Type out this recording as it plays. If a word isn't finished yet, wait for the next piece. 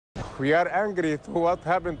We are angry to what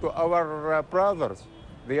happened to our brothers.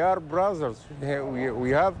 They are brothers.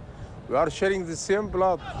 We are sharing the same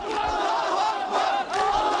blood.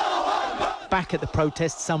 Back at the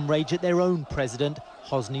protests, some rage at their own president,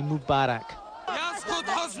 Hosni Mubarak.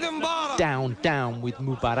 Down, down with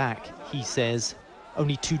Mubarak, he says.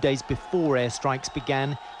 Only 2 days before airstrikes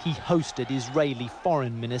began, he hosted Israeli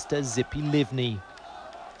Foreign Minister Tzipi Livni.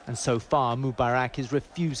 And so far, Mubarak is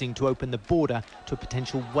refusing to open the border to a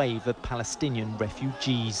potential wave of Palestinian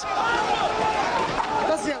refugees.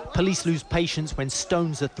 Police lose patience when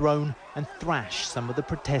stones are thrown and thrash some of the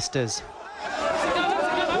protesters.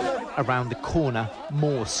 Around the corner,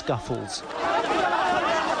 more scuffles.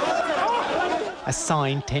 A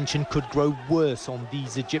sign tension could grow worse on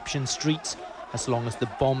these Egyptian streets as long as the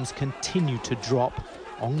bombs continue to drop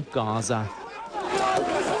on Gaza.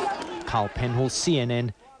 Carl Penhall,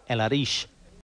 CNN, El Arish.